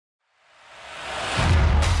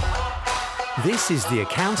This is the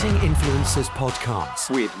Accounting Influencers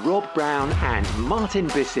Podcast with Rob Brown and Martin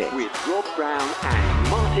Bissett.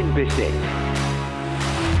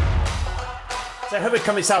 So here we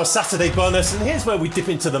come, it's our Saturday bonus, and here's where we dip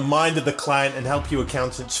into the mind of the client and help you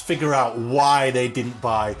accountants figure out why they didn't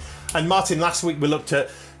buy. And Martin, last week we looked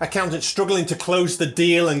at accountants struggling to close the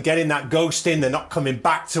deal and getting that ghost in. They're not coming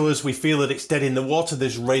back to us. We feel that it's dead in the water.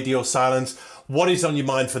 There's radio silence. What is on your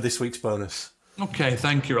mind for this week's bonus? Okay,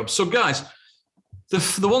 thank you, Rob. So guys,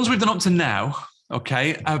 the ones we've done up to now,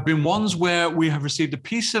 okay, have been ones where we have received a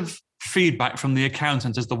piece of feedback from the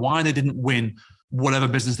accountant as to why they didn't win whatever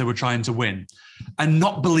business they were trying to win and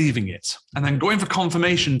not believing it. And then going for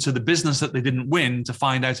confirmation to the business that they didn't win to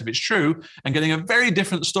find out if it's true and getting a very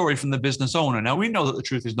different story from the business owner. Now, we know that the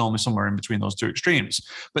truth is normally somewhere in between those two extremes,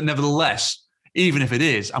 but nevertheless, even if it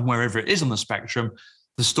is, and wherever it is on the spectrum,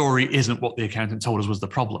 the story isn't what the accountant told us was the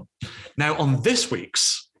problem. Now, on this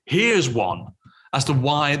week's, here's one as to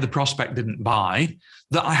why the prospect didn't buy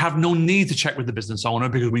that I have no need to check with the business owner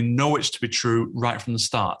because we know it's to be true right from the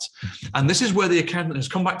start. And this is where the accountant has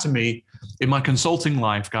come back to me in my consulting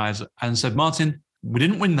life, guys, and said, Martin, we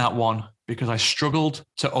didn't win that one because I struggled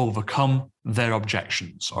to overcome their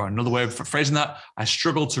objections. Or another way of phrasing that, I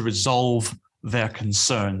struggled to resolve their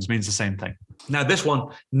concerns, means the same thing. Now, this one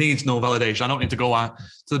needs no validation. I don't need to go to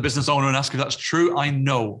the business owner and ask if that's true. I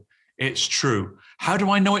know it's true. How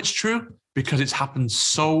do I know it's true? Because it's happened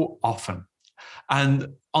so often. And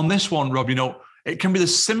on this one, Rob, you know, it can be the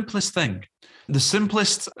simplest thing, the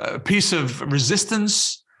simplest piece of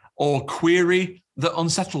resistance or query that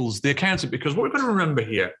unsettles the accountant. Because what we've got to remember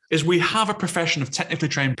here is we have a profession of technically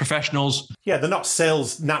trained professionals. Yeah, they're not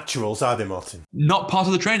sales naturals, are they, Martin? Not part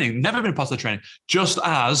of the training, never been part of the training, just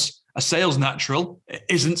as a sales natural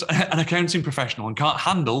isn't an accounting professional and can't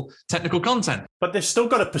handle technical content. But they've still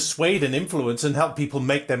got to persuade and influence and help people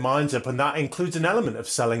make their minds up, and that includes an element of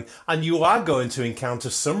selling. And you are going to encounter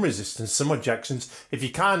some resistance, some objections. If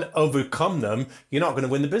you can't overcome them, you're not going to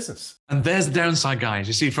win the business. And there's the downside, guys.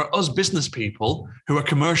 You see, for us business people who are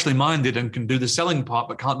commercially minded and can do the selling part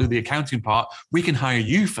but can't do the accounting part, we can hire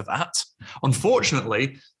you for that.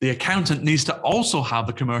 Unfortunately, the accountant needs to also have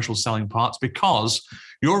the commercial selling parts because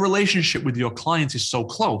your relationship with your client is so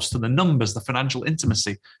close to the numbers, the financial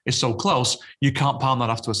intimacy is so close, you can't palm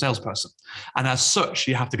that off to a salesperson. And as such,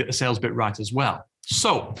 you have to get the sales bit right as well.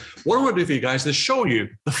 So what I want to do for you guys is show you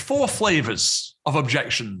the 4 flavors of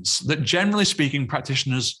objections that generally speaking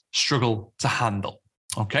practitioners struggle to handle.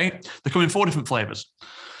 Okay, they come in 4 different flavors.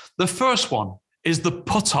 The first one is the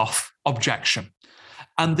put-off objection.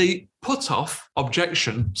 And the put-off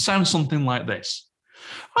objection sounds something like this.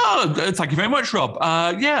 Oh, thank you very much, Rob.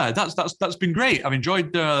 Yeah, that's been great. I've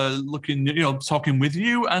enjoyed talking with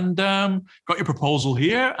you, and got your proposal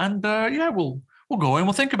here. And yeah, we'll go and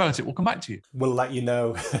we'll think about it. We'll come back to you. We'll let you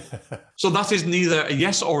know. So that is neither a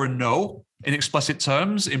yes or a no in explicit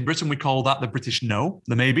terms. In Britain, we call that the British no,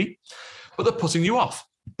 the maybe. But they're putting you off.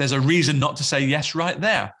 There's a reason not to say yes right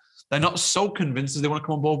there. They're not so convinced as they want to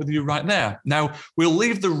come on board with you right there. Now, we'll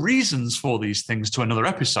leave the reasons for these things to another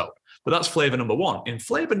episode. But that's flavor number 1. In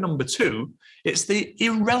flavor number 2, it's the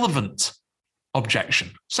irrelevant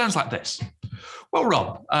objection. Sounds like this. Well,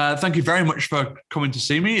 Rob, thank you very much for coming to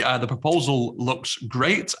see me. The proposal looks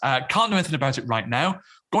great. Can't do anything about it right now.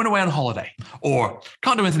 Going away on holiday. Or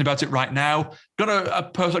can't do anything about it right now.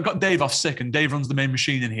 Got Dave off sick, and Dave runs the main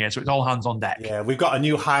machine in here, so it's all hands on deck. Yeah, we've got a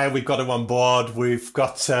new hire. We've got him on board. We've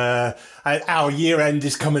got our year end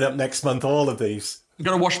is coming up next month. All of these.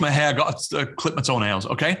 Got to wash my hair, got to clip my toenails,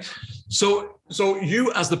 okay? So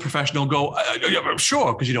you as the professional go,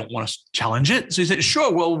 sure, because you don't want to challenge it. So you say,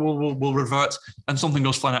 sure, we'll revert, and something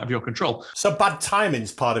goes flying out of your control. So bad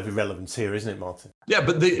timing's part of irrelevance here, isn't it, Martin? Yeah,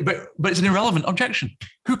 but it's an irrelevant objection.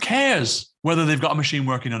 Who cares whether they've got a machine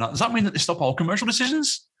working or not? Does that mean that they stop all commercial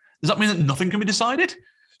decisions? Does that mean that nothing can be decided?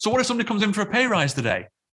 So what if somebody comes in for a pay rise today?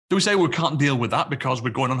 Do we say we can't deal with that because we're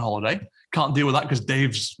going on holiday? Can't deal with that because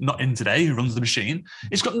Dave's not in today, who runs the machine.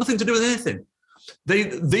 It's got nothing to do with anything.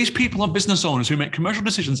 These people are business owners who make commercial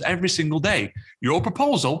decisions every single day. Your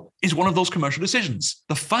proposal is one of those commercial decisions.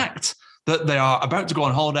 The fact that they are about to go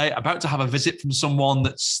on holiday, about to have a visit from someone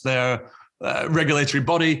that's their regulatory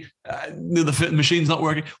body, the machine's not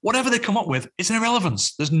working, whatever they come up with, it's an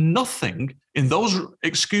irrelevance. There's nothing in those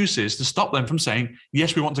excuses to stop them from saying,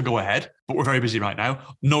 yes, we want to go ahead, but we're very busy right now.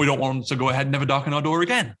 No, we don't want to go ahead, never darken our door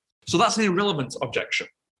again. So that's an irrelevant objection.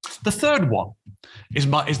 The third one is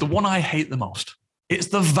the one I hate the most. It's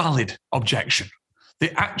the valid objection,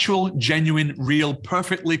 the actual, genuine, real,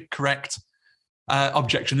 perfectly correct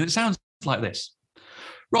objection. And it sounds like this.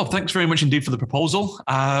 Rob, thanks very much indeed for the proposal.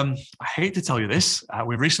 I hate to tell you this.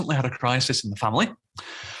 We've recently had a crisis in the family.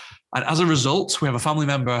 And as a result, we have a family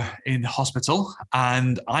member in hospital,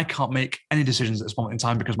 and I can't make any decisions at this moment in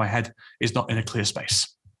time because my head is not in a clear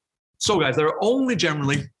space. So guys, there are only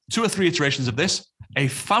generally 2 or 3 iterations of this: a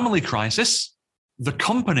family crisis, the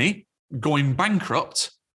company going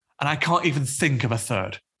bankrupt, and I can't even think of a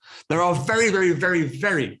third. There are very, very, very,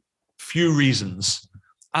 very few reasons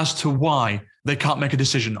as to why they can't make a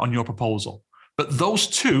decision on your proposal. But those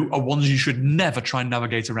 2 are ones you should never try and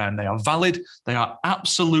navigate around. They are valid. They are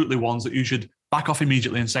absolutely ones that you should back off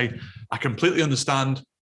immediately and say, I completely understand.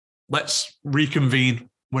 Let's reconvene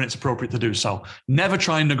when it's appropriate to do so. Never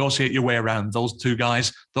try and negotiate your way around those 2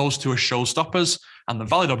 guys. Those 2 are showstoppers. And the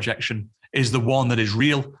valid objection is the one that is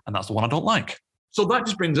real. And that's the one I don't like. So that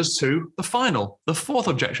just brings us to the 4th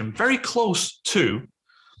objection, very close to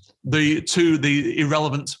the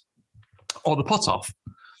irrelevant or the put-off.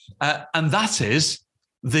 And that is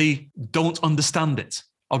the don't understand it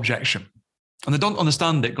objection. And the don't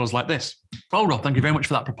understand it goes like this. Oh, Rob, thank you very much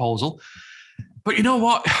for that proposal. But you know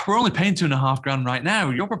what? We're only paying $2,500 right now.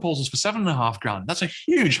 Your proposal's for $7,500. That's a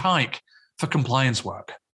huge hike for compliance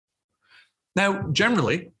work. Now,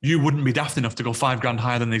 generally, you wouldn't be daft enough to go $5,000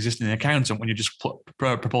 higher than the existing accountant when you just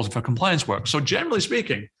proposing for compliance work. So generally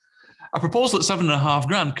speaking, a proposal at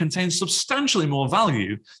 $7,500 contains substantially more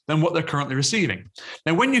value than what they're currently receiving.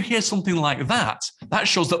 Now, when you hear something like that, that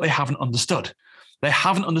shows that they haven't understood. They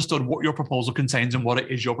haven't understood what your proposal contains and what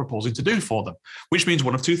it is you're proposing to do for them, which means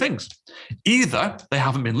one of 2 things. Either they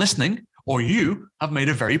haven't been listening, or you have made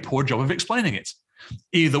a very poor job of explaining it.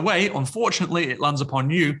 Either way, unfortunately, it lands upon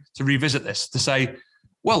you to revisit this, to say,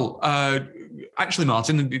 well, actually,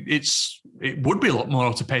 Martin, it would be a lot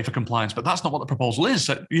more to pay for compliance, but that's not what the proposal is.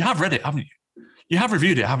 So you have read it, haven't you? You have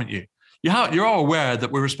reviewed it, haven't you? You're all aware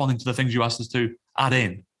that we're responding to the things you asked us to add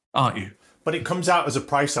in, aren't you? But it comes out as a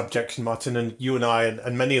price objection, Martin, and you and I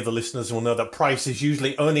and many of the listeners will know that price is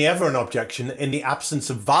usually only ever an objection in the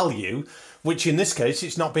absence of value, which in this case,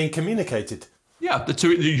 it's not being communicated. Yeah,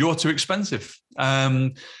 you're too expensive.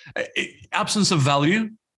 Absence of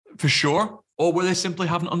value, for sure. Or where they simply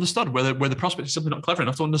haven't understood, where the prospect is simply not clever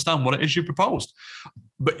enough to understand what it is you proposed.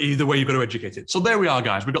 But either way, you've got to educate it. So there we are,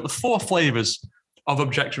 guys. We've got the 4 flavors of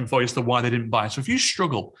objection for you as to why they didn't buy. So if you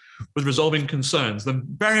struggle with resolving concerns, then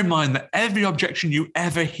bear in mind that every objection you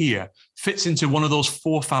ever hear fits into one of those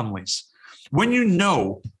 4 families. When you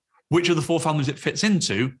know which of the 4 families it fits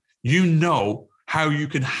into, you know how you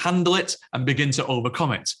can handle it and begin to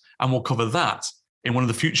overcome it. And we'll cover that in one of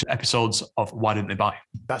the future episodes of Why Didn't They Buy?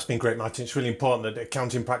 That's been great, Martin. It's really important that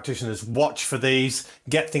accounting practitioners watch for these,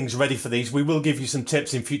 get things ready for these. We will give you some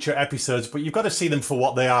tips in future episodes, but you've got to see them for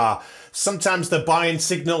what they are. Sometimes they're buying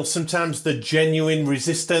signals, sometimes they're genuine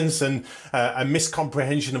resistance and a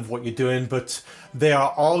miscomprehension of what you're doing, but they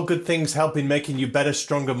are all good things helping making you better,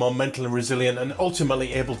 stronger, more mental and resilient, and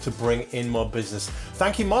ultimately able to bring in more business.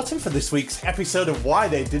 Thank you, Martin, for this week's episode of Why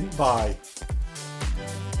They Didn't Buy.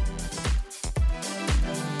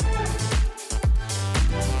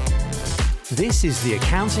 This is the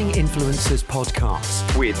Accounting Influencers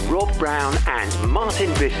Podcast with Rob Brown and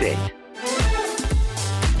Martin Bissett.